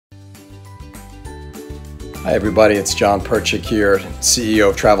Hi everybody, it's John Perchik here, CEO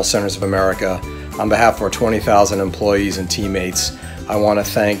of Travel Centers of America. On behalf of our 20,000 employees and teammates, I want to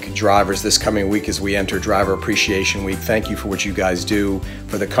thank drivers this coming week as we enter Driver Appreciation Week. Thank you for what you guys do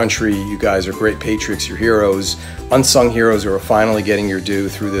for the country. You guys are great patriots, you're heroes, unsung heroes who are finally getting your due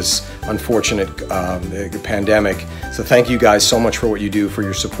through this unfortunate pandemic. So thank you guys so much for what you do, for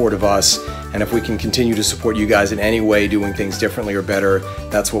your support of us. And if we can continue to support you guys in any way, doing things differently or better,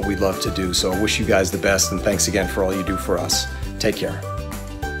 that's what we'd love to do. So I wish you guys the best, and thanks again for all you do for us. Take care.